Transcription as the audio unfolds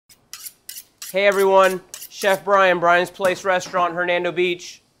Hey everyone, Chef Brian, Brian's Place Restaurant, Hernando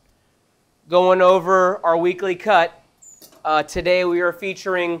Beach, going over our weekly cut. Today we are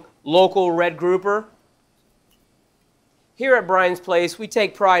featuring local red grouper. Here at Brian's Place, we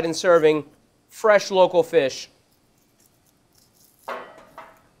take pride in serving fresh local fish. And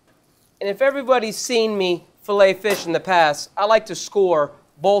if everybody's seen me fillet fish in the past, I like to score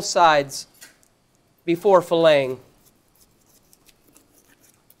both sides before filleting.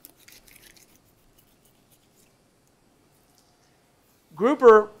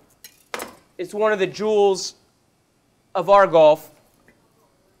 Grouper is one of the jewels of our Gulf,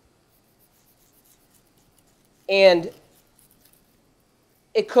 and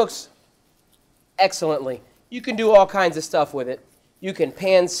it cooks excellently. You can do all kinds of stuff with it. You can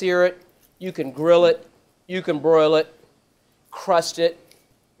pan sear it, you can grill it, you can broil it, crust it.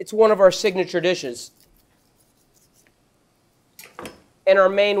 It's one of our signature dishes. And our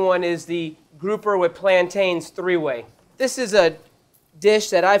main one is the grouper with plantains three-way. This is a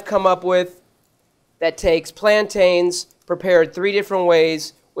dish that I've come up with that takes plantains prepared 3 different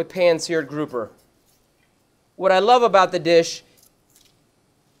ways with pan-seared grouper. What I love about the dish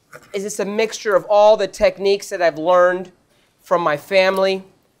is it's a mixture of all the techniques that I've learned from my family,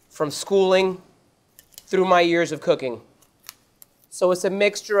 from schooling, through my years of cooking. So it's a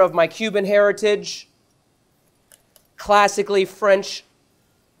mixture of my Cuban heritage, classically French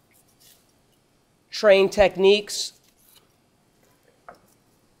trained techniques,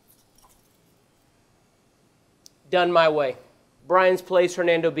 done my way. Brian's Place,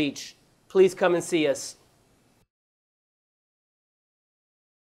 Hernando Beach. Please come and see us.